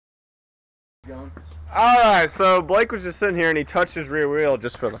going. Alright, so Blake was just sitting here and he touched his rear wheel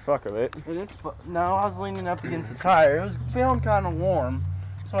just for the fuck of it. No, I was leaning up against the tire. It was feeling kind of warm,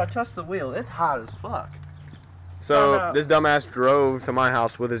 so I touched the wheel. It's hot as fuck. So this dumbass drove to my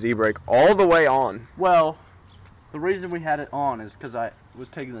house with his e-brake all the way on. Well, the reason we had it on is because I was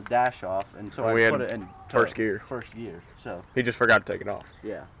taking the dash off, and so I put it in first gear. First gear, so. He just forgot to take it off.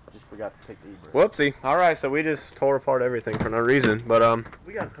 Yeah, just forgot to take the e-brake. Whoopsie. Alright, so we just tore apart everything for no reason, but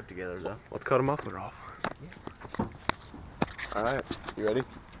we got to put together though. Let's cut a muffler off. Yeah. Alright, you ready?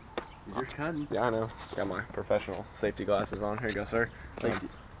 You're cutting. Yeah, I know. Got my professional safety glasses on. Here you go, sir. Safety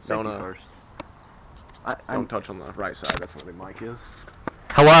first. Don't touch on the right side. That's where the mic is.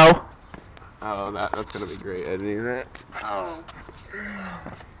 Hello? Oh, that's gonna be great editing that. Oh.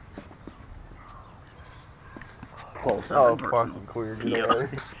 Oh, fucking queer.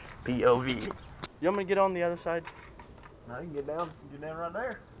 POV. You want me to get on the other side? No, you can get down. Get down right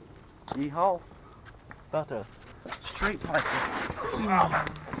there. Yeehaw. About to straight pipe.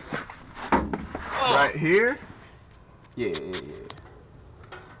 Right here? Yeah.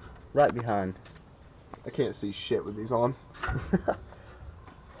 Right behind. I can't see shit with these on.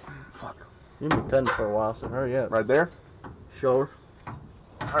 Fuck. You've been cutting for a while, so hurry up. Right there? Sure.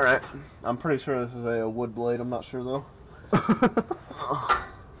 Alright. I'm pretty sure this is a wood blade. I'm not sure though.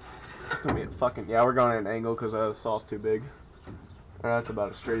 It's gonna be a fucking... Yeah, we're going at an angle because the saw's too big. Alright, that's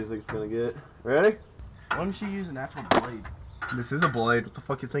about as straight as it's gonna get. Ready? Why don't you use an actual blade? This is a blade. What the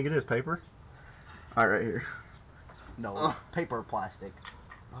fuck you think it is? Paper? Alright, right here. No, paper or plastic.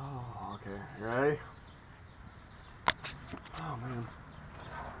 Oh, okay. Ready? Oh, man.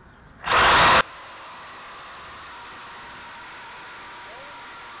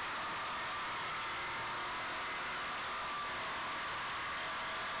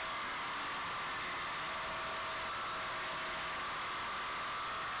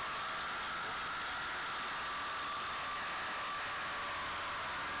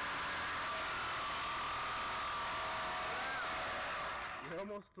 You're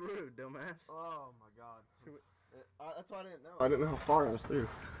almost through, dumbass. Oh my god. That's why I didn't know. I didn't know how far I was through.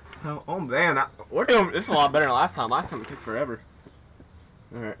 Oh man, we're doing this is a lot better than last time. Last time it took forever.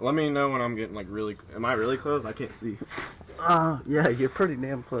 Alright, let me know when I'm getting like really. Am I really close? I can't see. Yeah, you're pretty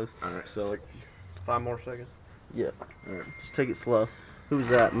damn close. Alright, so like 5 more seconds? Yeah. Alright. Just take it slow. Who's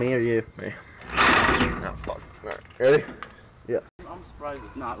that, me or you? Me. Oh, fuck. Alright, ready? Yeah. I'm surprised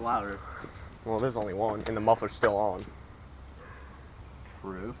it's not louder. Well, there's only one, and the muffler's still on.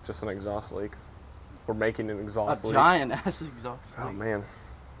 True. Just an exhaust leak. We're making an exhaust leak. A giant ass exhaust leak. Oh man.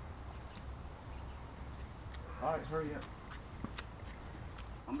 Alright, hurry up.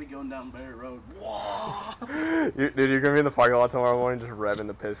 I'm gonna be going down Barry Road. Whoa! Dude, you're gonna be in the parking lot tomorrow morning just revving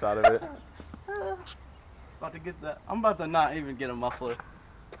the piss out of it. About to get that. I'm about to not even get a muffler.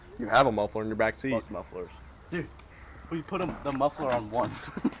 You have a muffler in your back seat. Fuck mufflers. Dude, we put the muffler on one.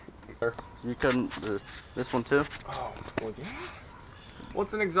 You couldn't, this one too? Oh, well, yeah.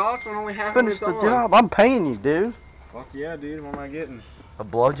 What's an exhaust when only half Finish of it's the job. I'm paying you, dude. Fuck yeah, dude. What am I getting? A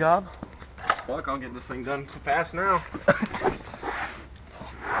blowjob? Fuck, I'll get this thing done fast now.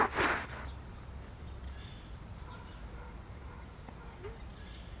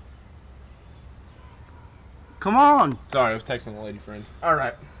 Come on. Sorry, I was texting a lady friend.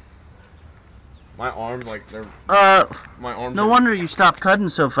 Alright. My arms, like, they're... My arms No wonder you stopped cutting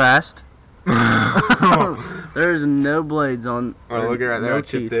so fast. There's no blades on. Oh, look right there. I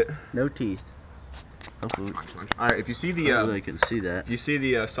chipped it. No teeth. Alright, if you see the... I can see that. If you see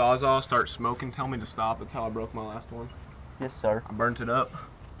the Sawzall start smoking, tell me to stop. That's how I broke my last one. Yes, sir. I burnt it up.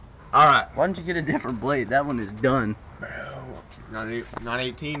 Alright. Why don't you get a different blade? That one is done. Not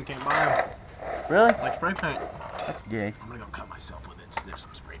 18, can't buy them. Really? It's like spray paint. That's gay. I'm gonna go cut myself with it, sniff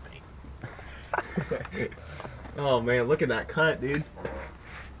some spray paint. Oh man, look at that cut, dude.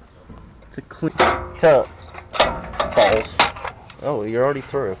 It's a clean balls. Oh, you're already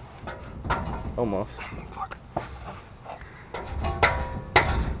through. Almost.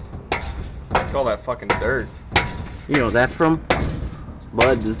 Look at all that fucking dirt. You know what that's from?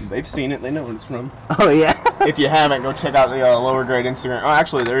 Blood. They've seen it, they know what it's from. Oh yeah. If you haven't, go check out the lower grade Instagram. Oh,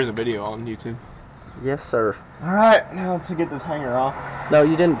 actually, there is a video on YouTube. Yes, sir. Alright, now let's get this hanger off. No,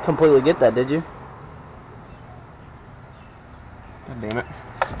 you didn't completely get that, did you? God damn it.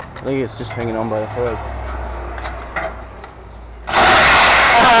 I think it's just hanging on by the thread.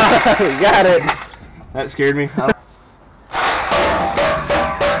 You got it. That scared me.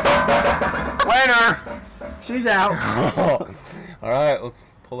 Winner! She's out. Alright, let's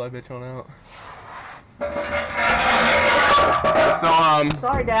pull that bitch on out. So,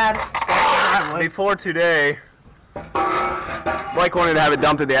 sorry, Dad. before today, Blake wanted to have it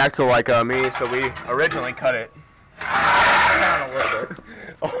dumped at the axle like me, so we originally cut it down a little bit.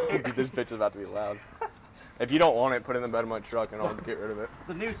 Oh, dude, this bitch is about to be loud. If you don't want it, put it in the bed of my truck and I'll get rid of it.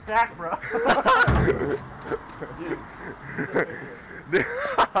 The new stack, bro.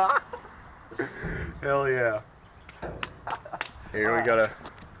 Hell yeah. Here we gotta.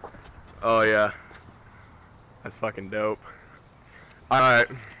 Oh yeah. That's fucking dope. Alright.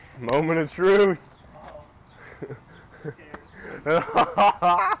 Moment of truth.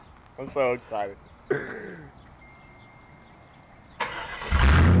 I'm so excited.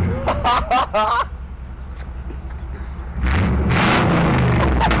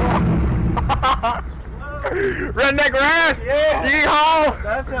 Redneck Rash! Yeah! Yeehaw!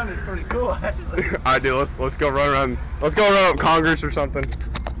 That sounded pretty cool, actually. Alright, dude, let's go run around. Let's go run up Congress or something.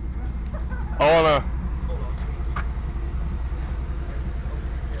 I wanna.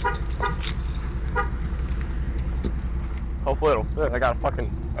 Hopefully it'll fit. I got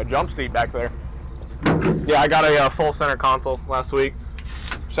a jump seat back there. Yeah, I got a full center console last week.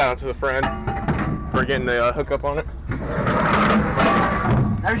 Shout out to the friend for getting the hookup on it.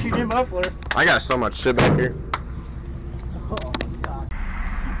 How's your new muffler? I got so much shit back here. Oh my god.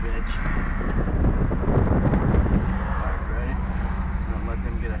 You bitch. Alright, ready? I'm gonna let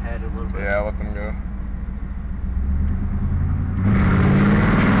them get ahead a little bit. Yeah, let them go.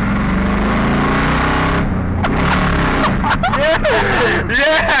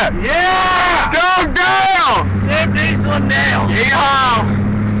 Yeah! Yeah! Go down! Dip these one down! Yeehaw!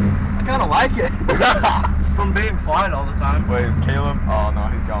 I kinda like it. From being quiet all the time. Wait, is Caleb? Oh no,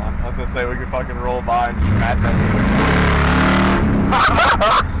 he's gone. I was gonna say we could fucking roll by and just pat that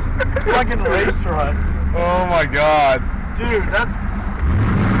dude. Fucking race truck. Oh my god. Dude, that's...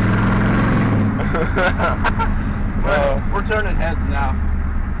 We're turning heads now.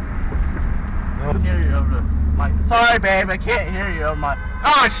 I can hear you over the mic. Sorry, babe, I can't hear you over my...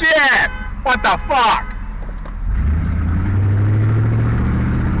 Oh shit! What the fuck?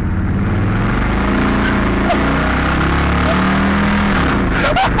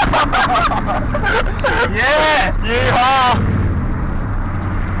 Yeah! Yeehaw!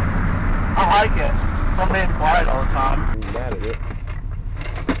 I like it. From being quiet all the time. I'm mad at it.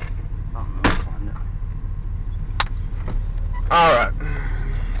 Alright.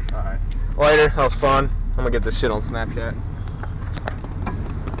 Alright. Later, that was fun. I'm gonna get this shit on Snapchat.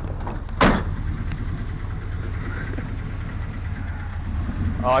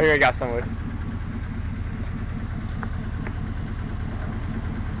 Oh, here I got some with.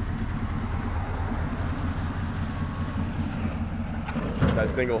 That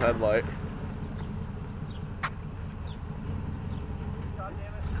single headlight. God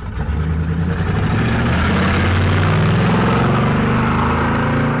damn it.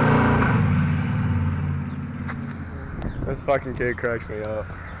 This fucking kid cracks me up.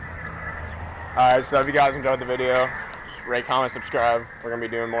 Alright, so if you guys enjoyed the video, rate, comment, subscribe. We're gonna be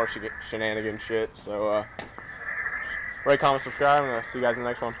doing more shenanigan shit. So, rate, comment, subscribe, and I'll see you guys in the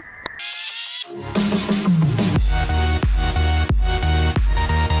next one.